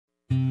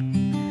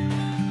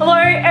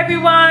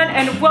everyone,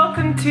 and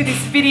welcome to this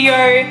video.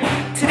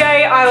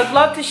 Today I would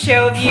love to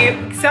share with you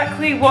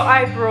exactly what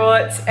I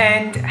brought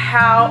and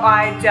how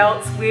I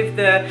dealt with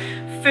the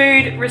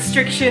food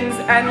restrictions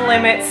and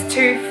limits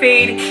to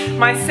feed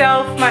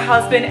myself, my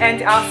husband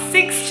and our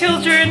 6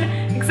 children.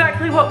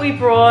 Exactly what we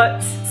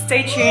brought.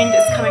 Stay tuned,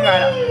 it's coming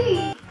right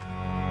up.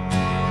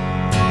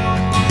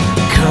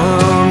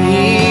 Come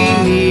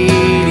ye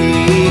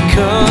needy,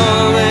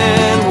 come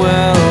and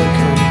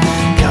welcome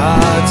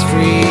God's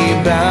free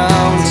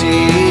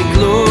bounty,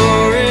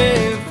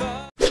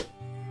 glorify.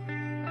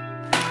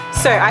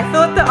 So I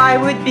thought that I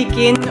would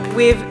begin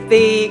with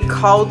the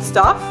cold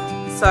stuff,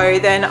 so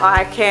then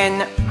I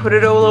can put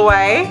it all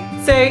away.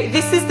 So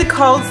this is the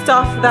cold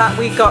stuff that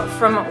we got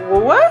from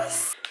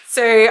Woolworths.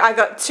 So I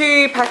got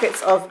 2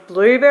 packets of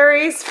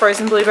blueberries,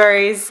 frozen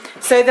blueberries.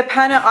 So the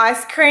panna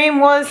ice cream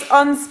was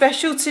on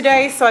special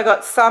today, so I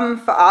got some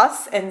for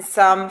us and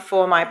some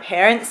for my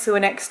parents who are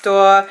next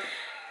door.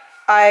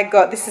 I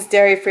got, this is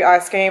dairy-free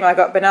ice cream, I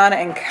got banana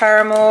and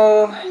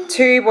caramel,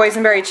 2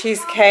 boysenberry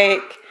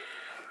cheesecake,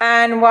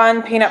 and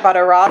 1 peanut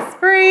butter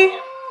raspberry.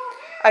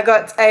 I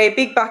got a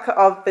big bucket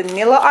of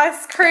vanilla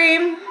ice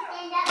cream.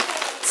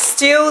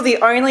 Still, the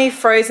only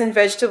frozen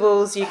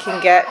vegetables you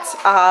can get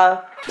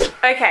are...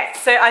 Okay,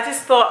 so I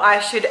just thought I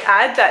should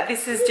add that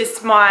this is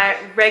just my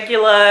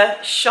regular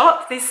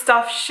shop. This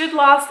stuff should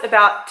last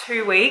about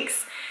 2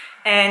 weeks,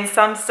 and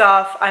some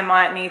stuff I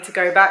might need to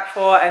go back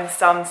for, and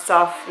some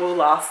stuff will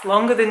last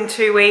longer than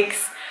 2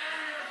 weeks.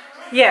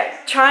 Yeah,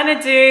 trying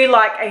to do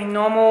like a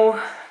normal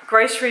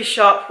grocery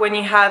shop when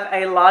you have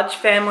a large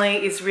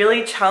family is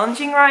really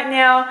challenging right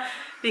now,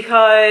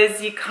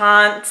 because you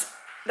can't,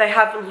 they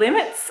have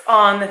limits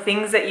on the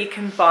things that you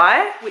can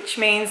buy, which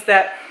means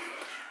that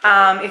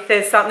if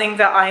there's something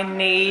that I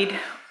need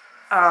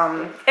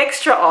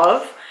extra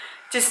of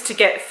just to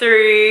get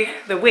through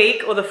the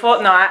week or the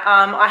fortnight,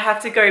 I have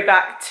to go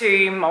back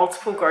to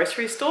multiple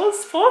grocery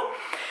stores for.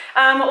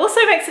 What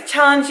also makes it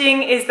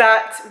challenging is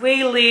that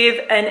we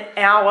live an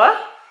hour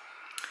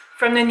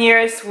from the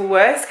nearest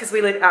Woolworths, because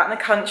we live out in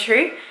the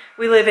country.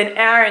 We live an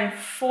hour and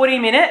 40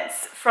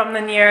 minutes from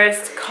the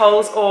nearest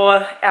Coles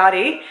or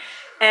Aldi,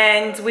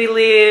 and we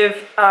live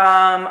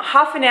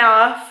half an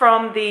hour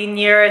from the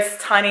nearest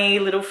tiny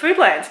little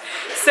Foodland.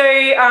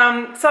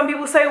 So some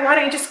people say, why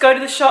don't you just go to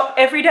the shop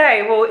every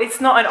day? Well,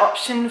 it's not an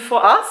option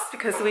for us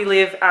because we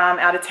live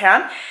out of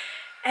town.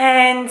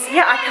 And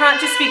yeah, I can't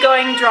just be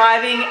going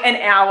driving an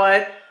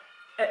hour.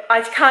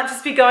 I can't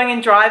just be going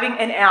and driving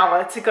an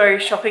hour to go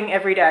shopping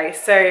every day.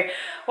 So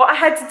what I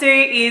had to do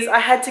is I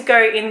had to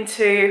go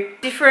into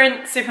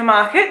different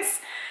supermarkets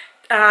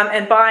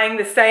and buying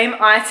the same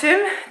item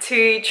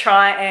to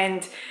try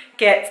and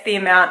get the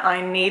amount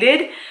I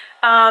needed.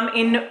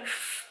 In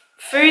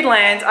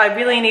Foodland, I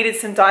really needed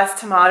some diced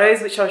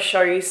tomatoes, which I'll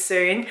show you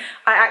soon.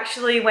 I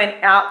actually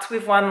went out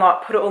with 1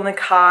 lot, put it all in the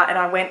car, and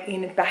I went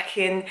back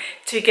in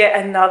to get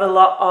another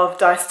lot of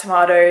diced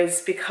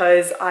tomatoes,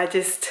 because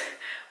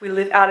we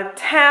live out of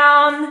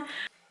town,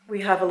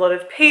 we have a lot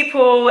of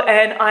people,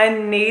 and I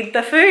need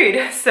the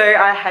food, so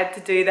I had to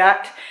do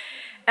that.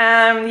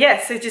 Yeah,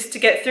 so just to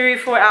get through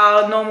for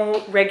our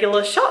normal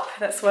regular shop,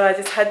 that's what I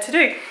just had to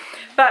do.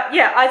 But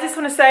yeah, I just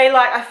want to say,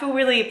 like, I feel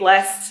really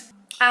blessed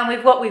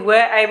with what we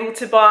were able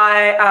to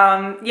buy.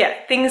 Yeah,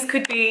 things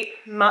could be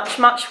much,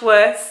 much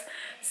worse.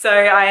 So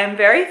I am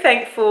very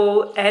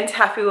thankful and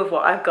happy with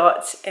what I've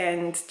got,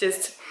 and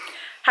just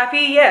happy,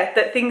 yeah,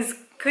 that things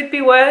could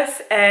be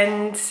worse,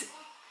 and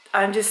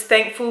I'm just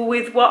thankful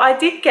with what I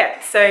did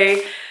get. So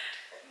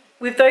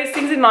with those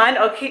things in mind,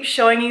 I'll keep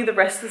showing you the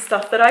rest of the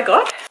stuff that I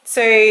got.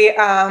 So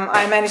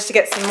I managed to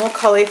get some more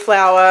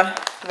cauliflower,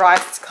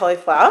 riced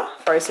cauliflower,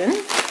 frozen.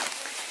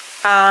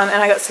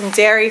 And I got some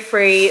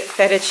dairy-free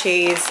feta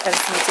cheese and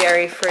some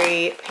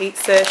dairy-free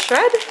pizza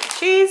shred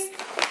cheese.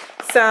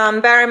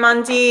 Some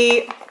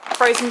barramundi,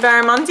 frozen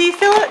barramundi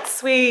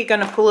fillets. We're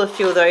gonna pull a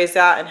few of those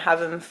out and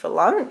have them for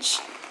lunch.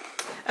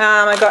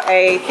 I got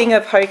a thing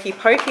of Hokey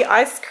Pokey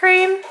ice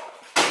cream.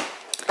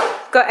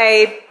 Got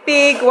a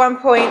big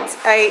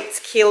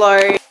 1.8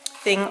 kilo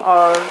thing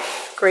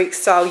of Greek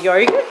style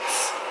yogurt.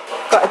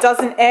 Got a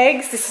dozen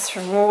eggs, this is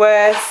from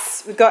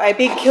Woolworths. We've got a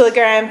big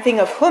kilogram thing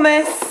of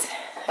hummus.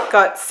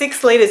 Got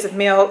 6 litres of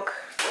milk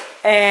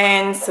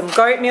and some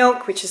goat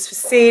milk, which is for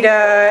Cedar,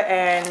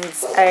 and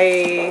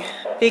a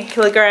big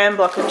kilogram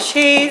block of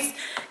cheese.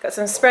 Got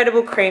some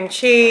spreadable cream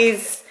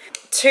cheese,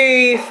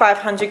 2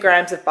 500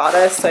 grams of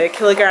butter, so a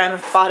kilogram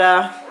of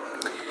butter.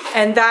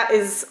 And that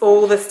is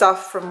all the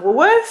stuff from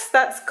Woolworths.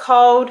 That's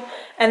cold.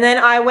 And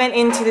then I went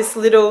into this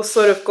little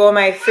sort of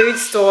gourmet food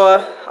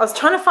store. I was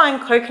trying to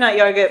find coconut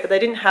yogurt, but they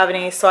didn't have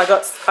any, so I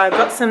got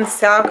some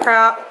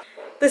sauerkraut.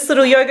 This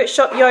little yogurt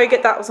shop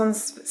yogurt that was on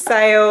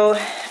sale,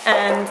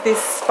 and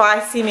this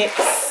spicy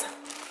mix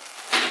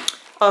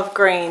of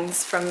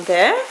greens from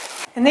there.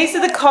 And these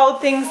are the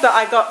cold things that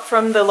I got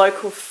from the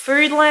local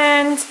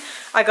Foodland.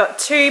 I got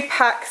 2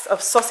 packs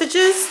of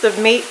sausages. The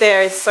meat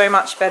there is so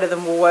much better than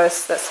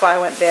Woolworths. That's why I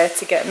went there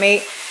to get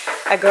meat.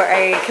 I got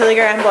a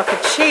kilogram block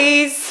of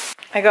cheese.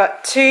 I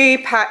got 2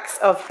 packs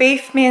of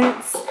beef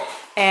mince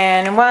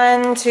and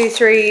 1, 2,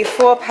 3,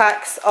 4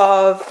 packs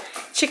of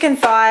chicken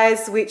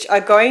thighs, which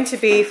are going to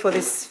be for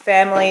this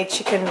family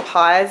chicken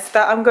pies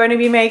that I'm going to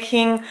be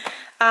making.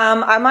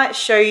 I might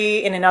show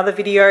you in another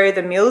video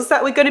the meals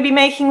that we're going to be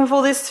making with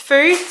all this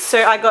food.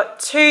 So I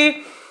got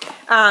 2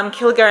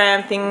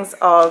 kilogram things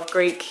of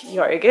Greek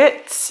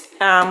yogurt.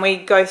 We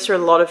go through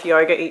a lot of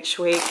yogurt each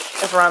week.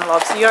 Everyone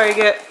loves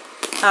yogurt.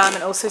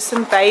 And also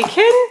some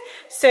bacon.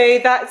 So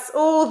that's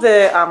all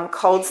the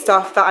cold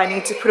stuff that I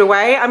need to put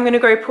away. I'm going to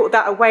go put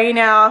that away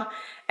now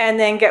and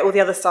then get all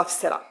the other stuff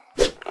set up.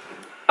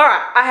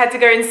 Alright, I had to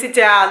go and sit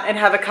down and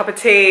have a cup of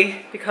tea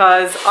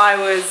because I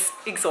was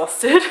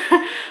exhausted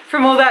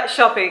from all that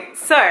shopping.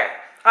 So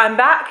I'm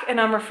back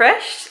and I'm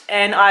refreshed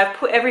and I've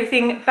put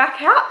everything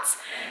back out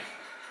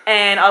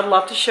and I'd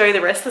love to show you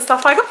the rest of the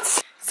stuff I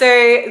got. So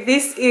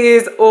this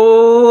is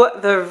all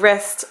the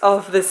rest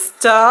of the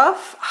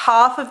stuff.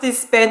 Half of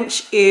this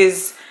bench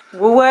is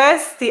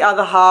Woolworths, the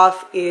other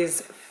half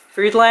is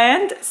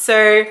Foodland.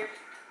 So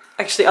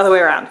actually other way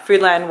around,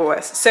 Foodland,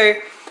 Woolworths. So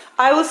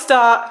I will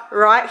start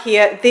right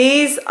here.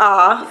 These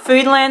are,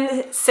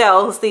 Foodland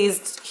sells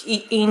these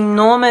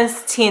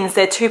enormous tins.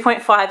 They're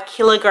 2.5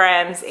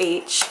 kilograms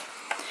each.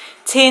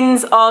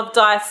 Tins of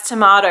diced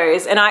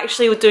tomatoes, and I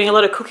actually was doing a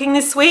lot of cooking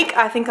this week.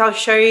 I think I'll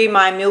show you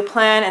my meal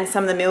plan and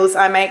some of the meals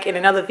I make in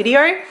another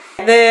video.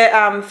 The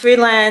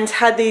Foodland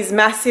had these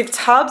massive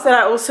tubs and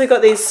I also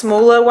got these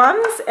smaller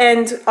ones,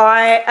 and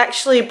I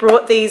actually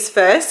brought these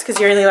first because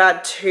you're only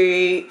allowed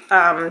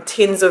 2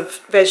 tins of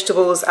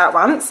vegetables at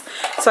once.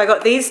 So I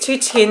got these 2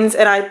 tins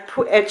and I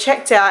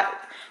checked out,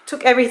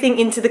 took everything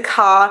into the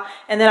car,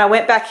 and then I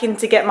went back in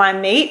to get my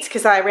meat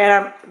because I ran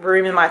out of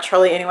room in my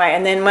trolley anyway.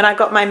 And then when I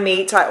got my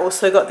meat, I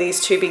also got these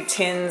 2 big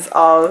tins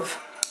of,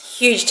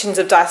 huge tins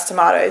of diced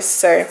tomatoes.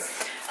 So,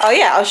 oh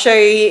yeah, I'll show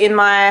you in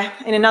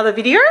another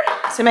video.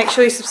 So make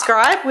sure you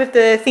subscribe with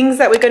the things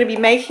that we're going to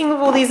be making with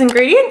all these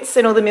ingredients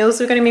and all the meals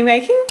we're going to be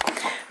making.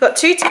 Got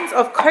 2 tins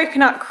of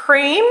coconut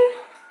cream.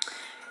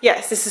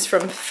 Yes, this is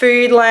from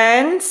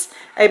Foodland.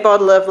 A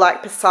bottle of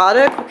like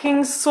passata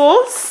cooking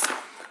sauce.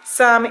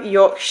 Some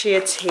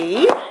Yorkshire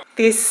tea.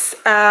 This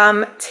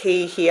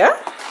tea here.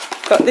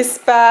 Got this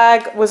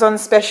bag, was on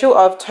special,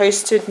 of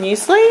toasted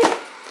muesli.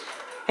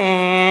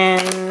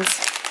 And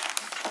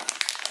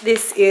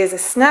this is a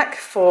snack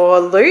for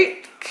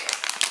Luke.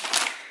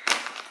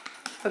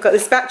 I've got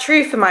this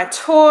battery for my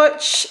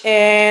torch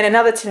and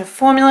another tin of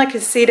formula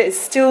because Cedar is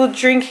still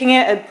drinking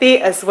it a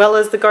bit, as well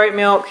as the goat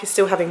milk. He's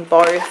still having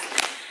both.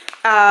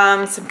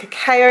 Some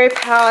cacao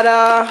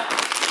powder.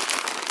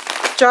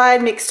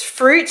 Dried mixed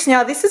fruit.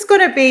 Now this is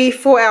going to be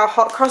for our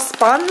hot cross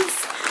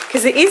buns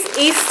because it is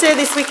Easter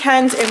this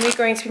weekend and we're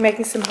going to be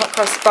making some hot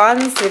cross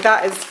buns. So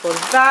that is for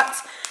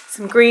that.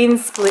 Some green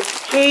split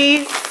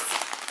peas.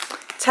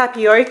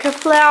 Tapioca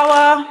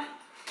flour.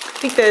 I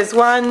think there's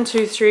 1,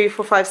 2, 3,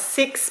 4, 5,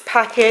 6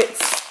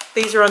 packets.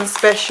 These are on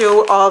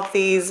special of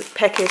these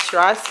peckish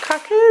rice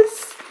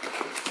crackers.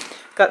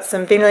 Got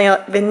some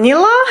vanilla.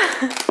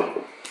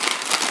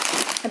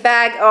 A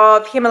bag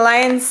of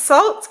Himalayan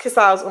salt because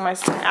I was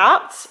almost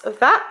out of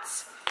that.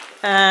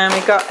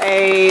 We got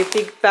a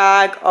big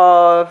bag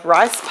of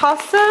rice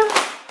pasta.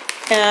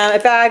 A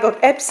bag of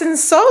Epsom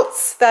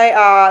salts. They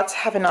are to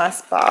have a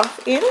nice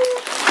bath in.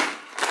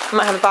 I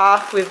might have a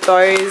bath with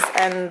those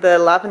and the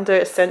lavender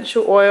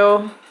essential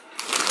oil.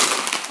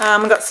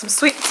 We got some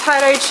sweet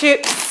potato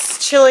chips,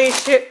 chili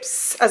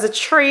chips as a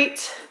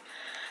treat,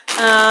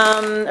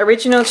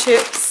 original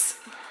chips.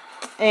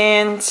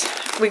 And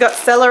we got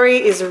celery.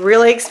 Is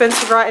really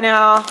expensive right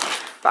now,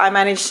 but I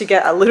managed to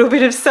get a little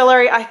bit of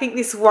celery. I think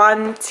this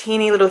one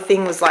teeny little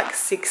thing was like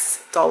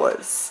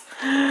 $6.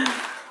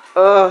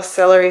 Oh,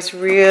 celery is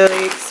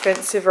really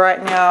expensive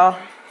right now.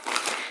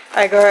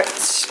 I got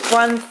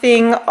 1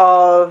 thing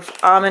of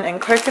almond and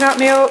coconut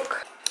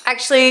milk.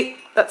 Actually,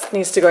 that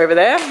needs to go over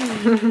there.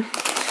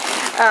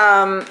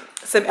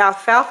 Some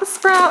alfalfa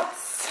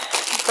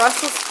sprouts,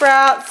 Brussels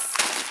sprouts,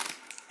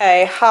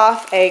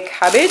 half a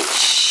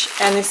cabbage.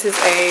 And this is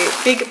a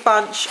big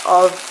bunch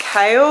of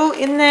kale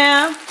in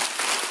there.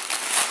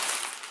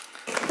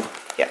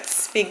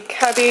 Yes, big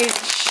cabbage.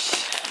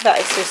 That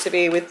is supposed to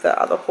be with the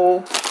other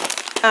haul.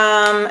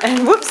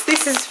 And whoops,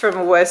 this is from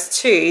Woolworths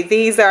too.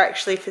 These are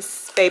actually for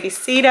baby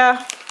Cedar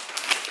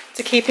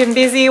to keep him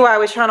busy while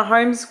we're trying to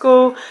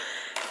homeschool.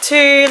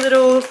 2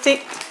 little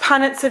thick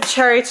punnets of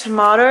cherry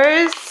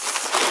tomatoes.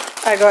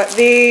 I got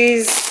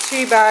these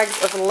 2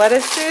 bags of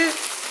lettuces.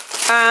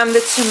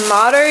 The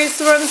tomatoes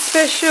were on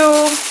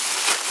special.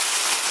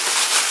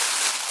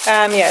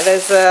 Yeah,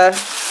 there's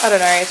I don't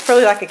know, it's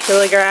probably like 1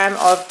 kilogram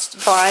of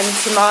vine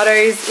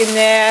tomatoes in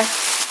there.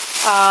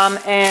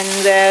 And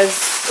there's,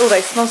 oh,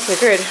 they smell so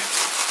good.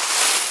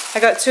 I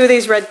got 2 of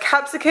these red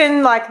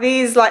capsicum, like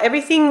these, like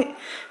everything,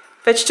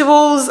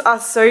 vegetables are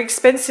so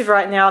expensive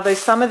right now, though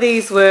some of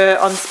these were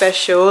on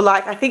special.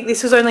 Like I think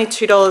this was only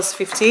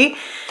 $2.50,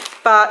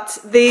 but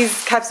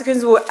these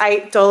capsicums were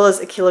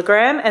 $8 a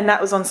kilogram and that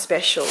was on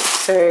special.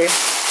 So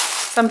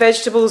some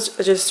vegetables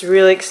are just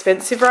really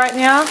expensive right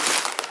now.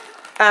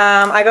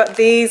 I got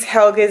these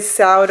Helga's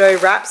sourdough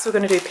wraps. We're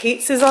going to do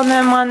pizzas on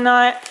them one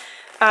night.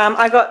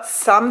 I got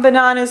some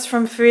bananas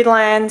from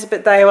Foodland,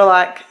 but they were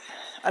like,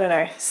 I don't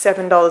know,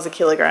 $7 a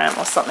kilogram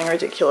or something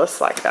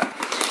ridiculous like that.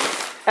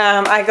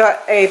 I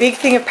got a big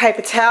thing of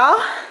paper towel.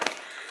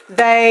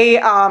 They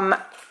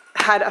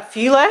had a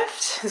few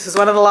left. This was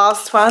one of the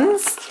last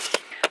ones.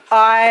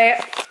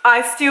 I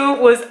still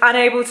was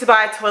unable to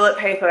buy toilet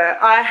paper.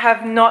 I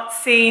have not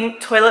seen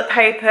toilet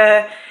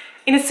paper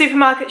in a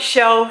supermarket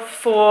shelf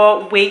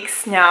for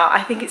weeks now.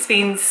 I think it's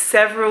been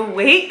several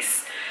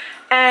weeks,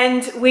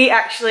 and we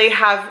actually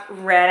have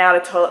ran out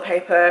of toilet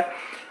paper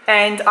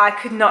and I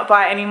could not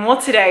buy any more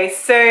today.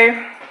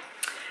 So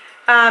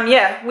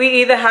yeah,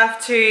 we either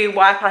have to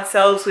wipe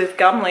ourselves with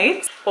gum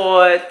leaves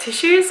or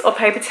tissues or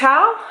paper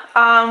towel.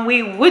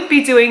 We would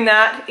be doing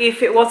that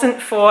if it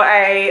wasn't for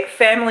a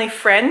family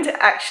friend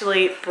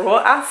actually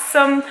brought us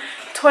some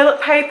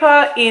toilet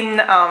paper in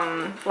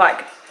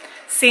like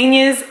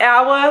seniors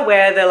hour,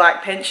 where the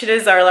like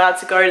pensioners are allowed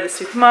to go to the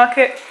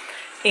supermarket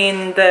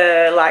in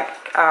the like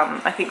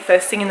I think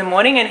first thing in the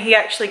morning, and he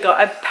actually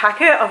got a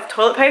packet of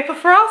toilet paper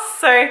for us.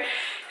 So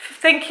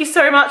thank you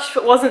so much. If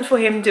it wasn't for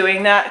him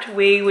doing that,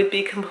 we would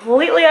be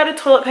completely out of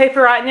toilet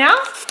paper right now,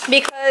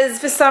 because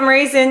for some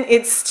reason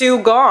it's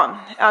still gone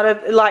out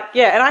of, like,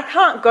 yeah, and I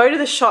can't go to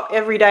the shop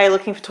every day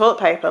looking for toilet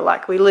paper.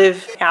 Like, we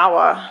live an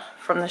hour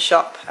from the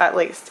shop at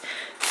least.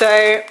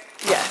 So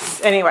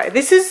yes, anyway,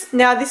 this is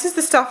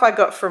the stuff I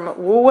got from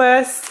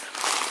Woolworths.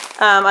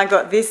 I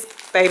got this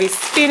baby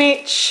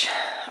spinach.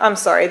 I'm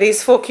sorry,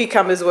 these 4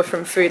 cucumbers were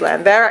from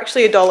Foodland. They're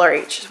actually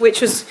 $1 each, which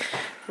was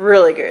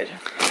really good.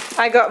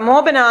 I got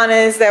more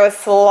bananas. They were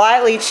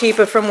slightly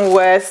cheaper from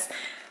Woolworths.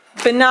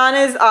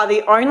 Bananas are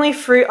the only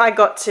fruit I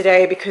got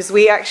today because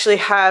we actually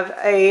have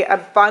an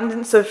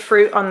abundance of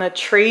fruit on the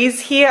trees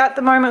here at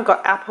the moment. We've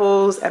got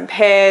apples and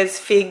pears,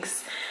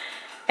 figs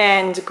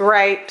and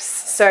grapes.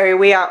 So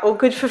we are all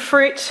good for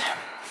fruit.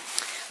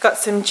 Got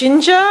some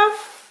ginger.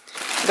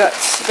 Got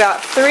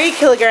about 3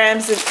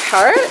 kilograms of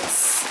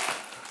carrots.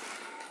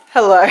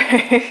 Hello.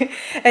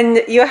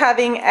 And you're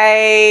having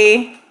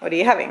a, what are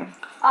you having?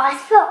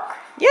 Ice block.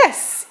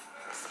 Yes.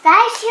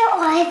 Spatial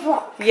ice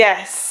block.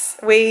 Yes.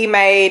 We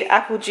made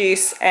apple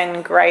juice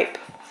and grape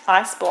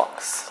ice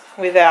blocks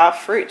with our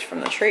fruit from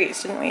the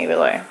trees, didn't we,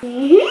 Willow?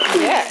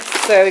 Mm-hmm. Yes.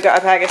 So we got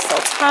a bag of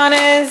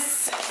sultanas,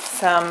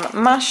 some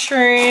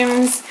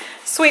mushrooms,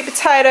 sweet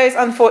potatoes.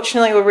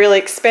 Unfortunately, were really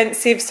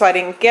expensive, so I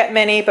didn't get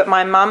many, but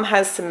my mum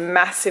has some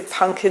massive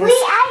pumpkins. We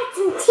ate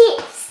some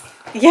chips.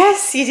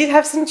 Yes, you did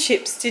have some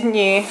chips, didn't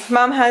you?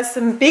 Mum has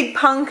some big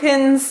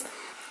pumpkins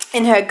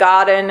in her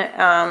garden,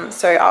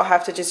 so I'll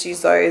have to just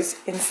use those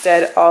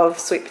instead of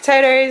sweet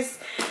potatoes.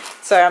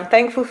 So I'm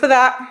thankful for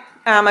that.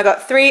 I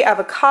got 3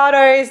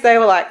 avocados. They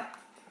were like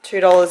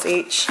 $2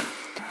 each.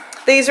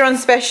 These are on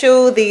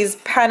special, these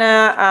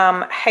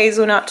Panna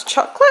hazelnut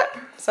chocolate.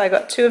 So I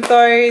got 2 of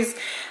those.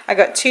 I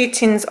got 2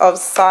 tins of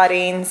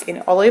sardines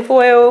in olive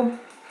oil.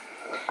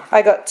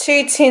 I got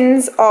 2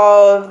 tins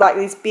of, like,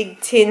 these big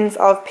tins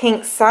of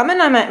pink salmon.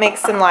 I might make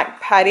some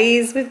like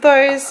patties with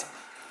those.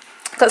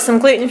 Got some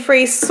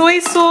gluten-free soy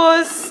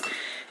sauce,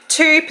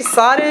 2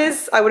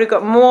 passatas. I would have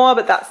got more,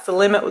 but that's the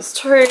limit, was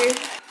 2.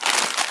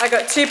 I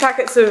got 2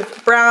 packets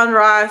of brown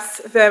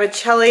rice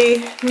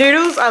vermicelli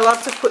noodles. I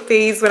love to put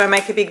these when I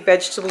make a big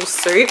vegetable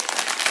soup.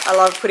 I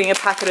love putting a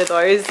packet of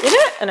those in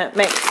it, and it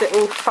makes it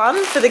all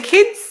fun for the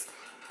kids.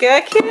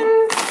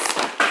 Gherkins.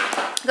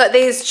 Got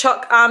these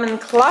choc almond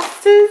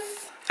clusters.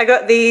 I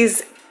got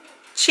these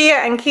chia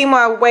and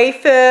quinoa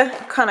wafer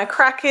kind of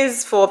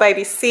crackers for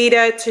baby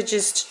Cedar to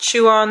just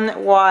chew on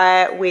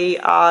while we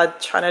are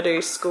trying to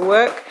do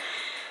schoolwork.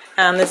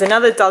 There's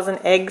another dozen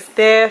eggs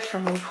there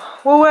from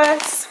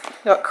Woolworths.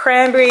 Got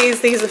cranberries.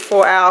 These are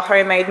for our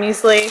homemade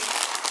muesli.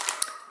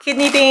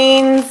 Kidney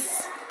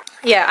beans.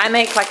 Yeah, I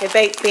make like a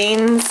baked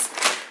beans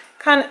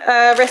kind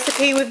of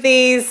recipe with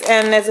these,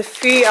 and there's a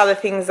few other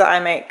things that I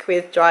make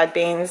with dried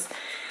beans.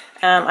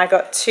 I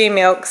got 2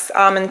 milks,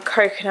 almond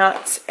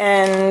coconut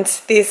and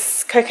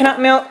this coconut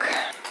milk.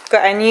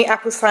 Got a new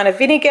apple cider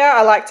vinegar.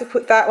 I like to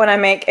put that when I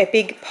make a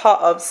big pot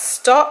of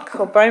stock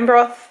or bone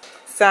broth.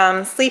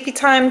 Some sleepy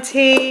time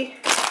tea,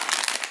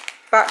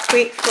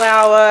 buckwheat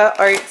flour,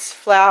 oats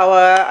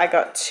flour. I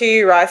got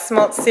 2 rice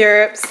malt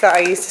syrups that I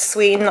use to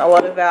sweeten a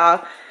lot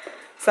of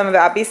some of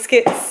our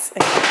biscuits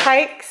and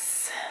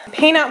cakes.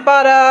 Peanut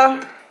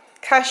butter,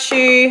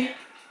 cashew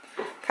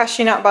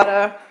nut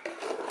butter.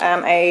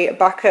 A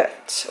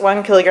bucket,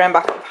 1 kilogram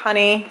bucket of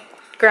honey,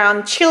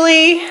 ground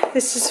chili.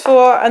 This is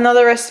for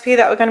another recipe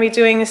that we're going to be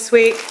doing this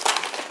week.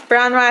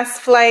 Brown rice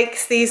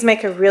flakes. These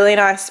make a really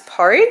nice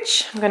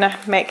porridge. I'm going to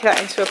make that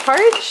into a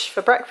porridge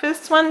for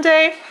breakfast one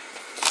day.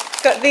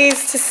 Got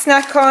these to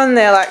snack on.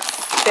 They're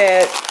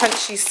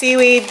crunchy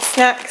seaweed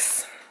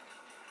snacks.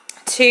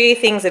 2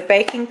 things of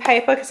baking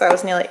paper because I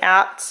was nearly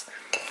out.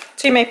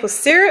 2 maple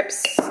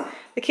syrups.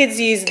 The kids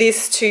use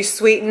this to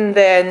sweeten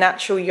their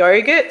natural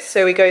yogurt,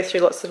 so we go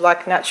through lots of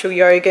like natural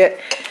yogurt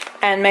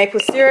and maple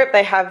syrup.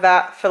 They have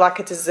that for like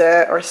a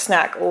dessert or a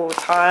snack all the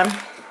time.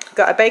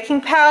 Got a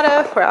baking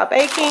powder for our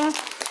baking.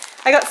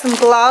 I got some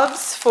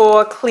gloves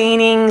for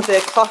cleaning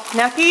the cloth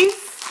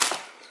nappies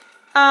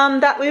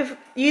that we're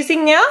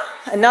using now.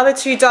 Another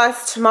 2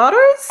 diced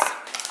tomatoes,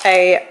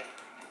 a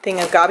thing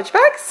of garbage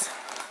bags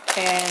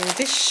and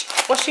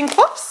dishwashing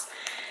cloths.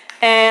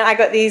 And I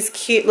got these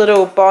cute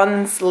little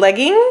Bonds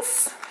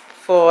leggings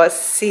for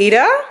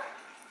Cedar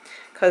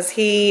because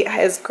he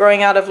is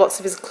growing out of lots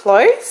of his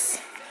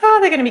clothes. Oh,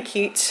 they're going to be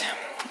cute.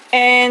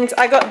 And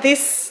I got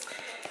this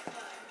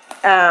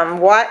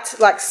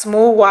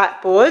small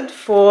whiteboard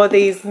for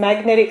these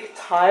magnetic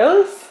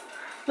tiles.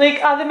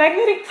 Like, are the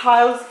magnetic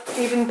tiles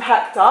even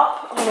packed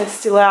up? Oh, they're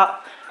still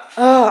out.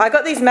 Oh, I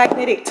got these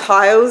magnetic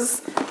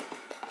tiles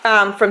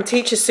from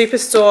Teacher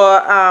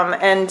Superstore,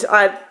 and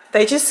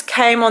they just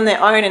came on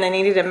their own and I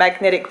needed a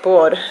magnetic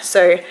board.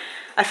 So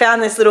I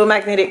found this little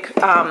magnetic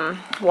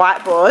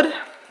whiteboard,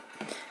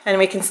 and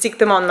we can stick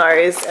them on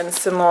those and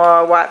some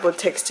more whiteboard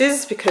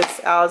textures because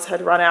ours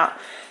had run out.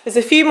 There's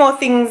a few more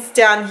things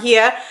down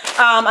here.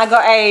 I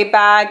got a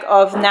bag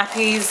of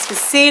nappies for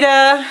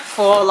Cedar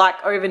for like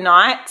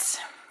overnight,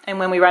 and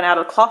when we run out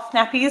of cloth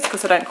nappies,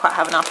 because I don't quite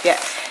have enough yet.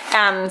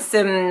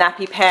 Some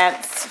nappy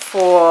pants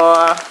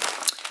for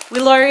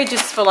Willow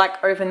just for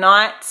like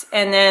overnight,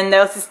 and then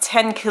there was this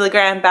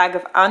 10-kilogram bag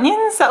of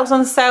onions that was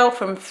on sale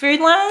from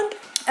Foodland.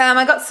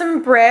 I got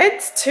some bread,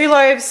 2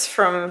 loaves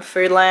from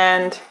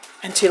Foodland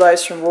and 2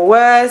 loaves from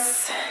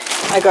Woolworths.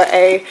 I got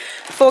a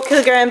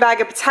 4-kilogram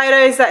bag of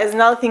potatoes. That is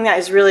another thing that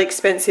is really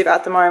expensive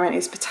at the moment,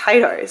 is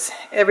potatoes.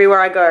 Everywhere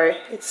I go,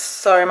 it's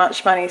so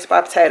much money to buy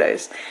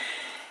potatoes.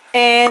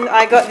 And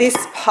I got this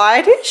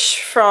pie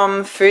dish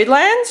from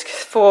Foodland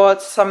for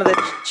some of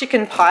the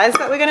chicken pies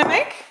that we're going to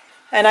make.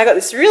 And I got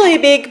this really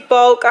big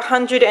bulk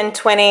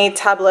 120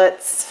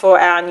 tablets for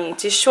our new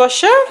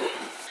dishwasher.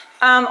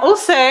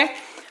 Also,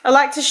 I'd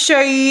like to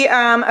show you,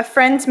 a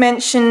friend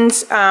mentioned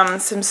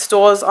some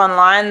stores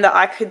online that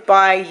I could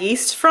buy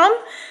yeast from.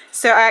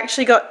 So I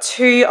actually got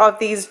 2 of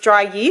these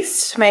dry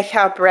yeast to make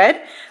our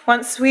bread.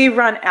 Once we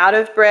run out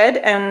of bread,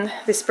 and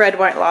this bread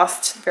won't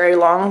last very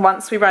long,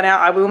 once we run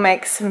out I will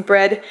make some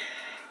bread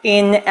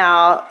in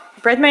our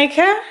bread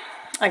maker.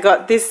 I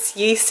got this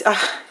yeast, I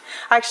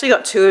actually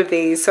got 2 of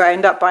these, so I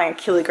ended up buying 1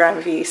 kilogram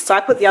of yeast. So I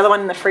put the other one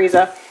in the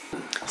freezer.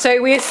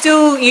 So we're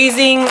still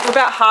we're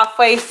about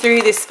halfway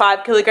through this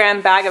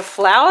 5-kilogram bag of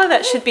flour.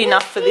 That should be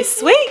enough for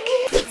this week.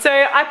 So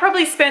I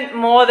probably spent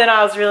more than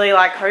I was really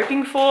like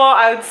hoping for.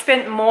 I would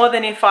spend more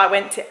than if I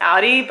went to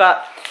Aldi,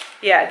 but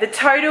yeah, the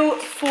total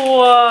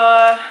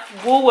for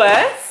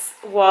Woolworths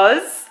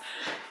was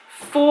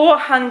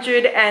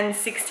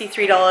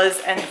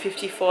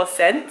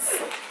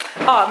 $463.54.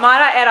 Oh,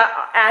 might I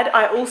add,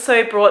 I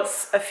also brought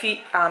a few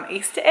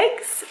Easter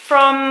eggs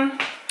from,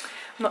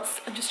 I'm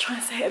just trying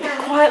to say it a bit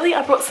quietly,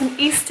 I brought some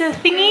Easter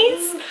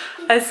thingies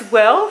as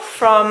well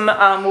from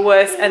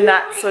Woolworths, and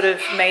that sort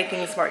of made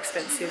things more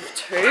expensive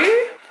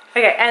too.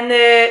 Okay, and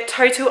the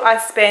total I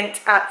spent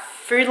at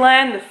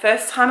Foodland the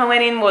first time I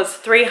went in was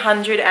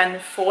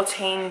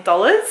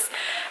 $314,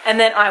 and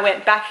then I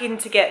went back in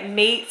to get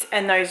meat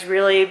and those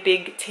really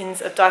big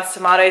tins of diced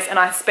tomatoes, and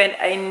I spent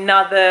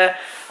another,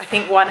 I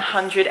think,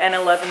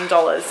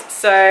 $111.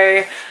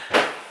 So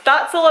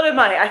that's a lot of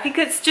money. I think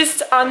it's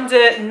just under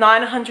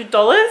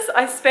 $900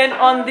 I spent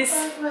on this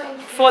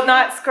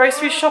fortnight's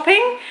grocery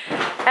shopping,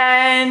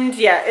 and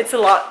yeah, it's a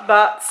lot,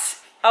 but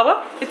oh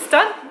well, it's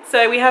done.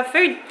 So we have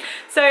food.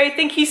 So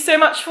thank you so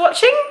much for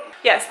watching.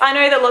 Yes, I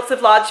know that lots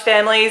of large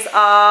families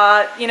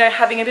are, you know,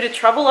 having a bit of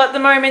trouble at the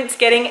moment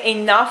getting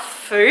enough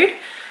food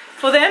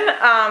for them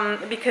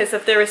because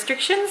of the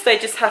restrictions. They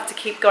just have to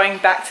keep going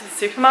back to the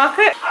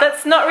supermarket.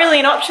 That's not really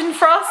an option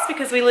for us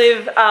because we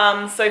live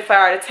so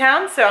far out of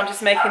town, so I'm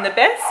just making the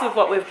best of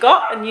what we've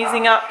got and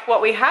using up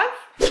what we have.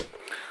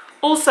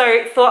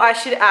 Also, thought I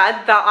should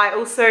add that I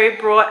also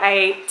brought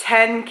a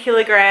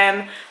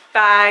 10-kilogram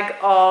bag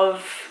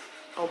of,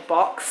 or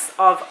box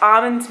of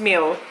almond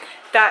meal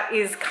that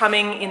is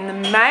coming in the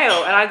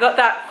mail, and I got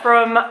that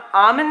from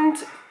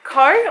Almond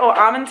Co. or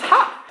Almond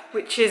Hut,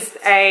 which is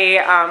a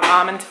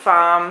almond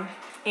farm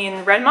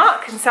in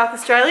Renmark in South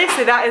Australia.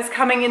 So that is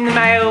coming in the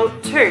mail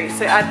too,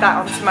 so add that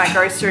onto my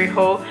grocery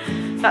haul.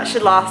 That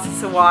should last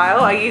us a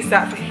while. I use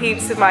that for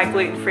heaps of my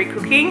gluten-free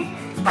cooking,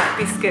 like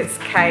biscuits,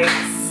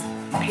 cakes,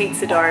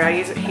 pizza dough. I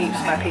use it heaps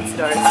for my pizza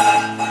doughs.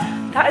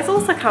 That is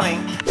also coming,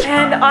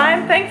 and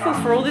I'm thankful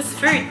for all this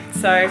food.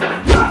 So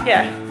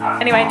yeah,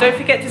 anyway, don't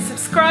forget to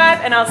subscribe,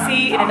 and I'll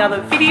see you in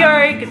another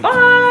video.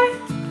 Goodbye.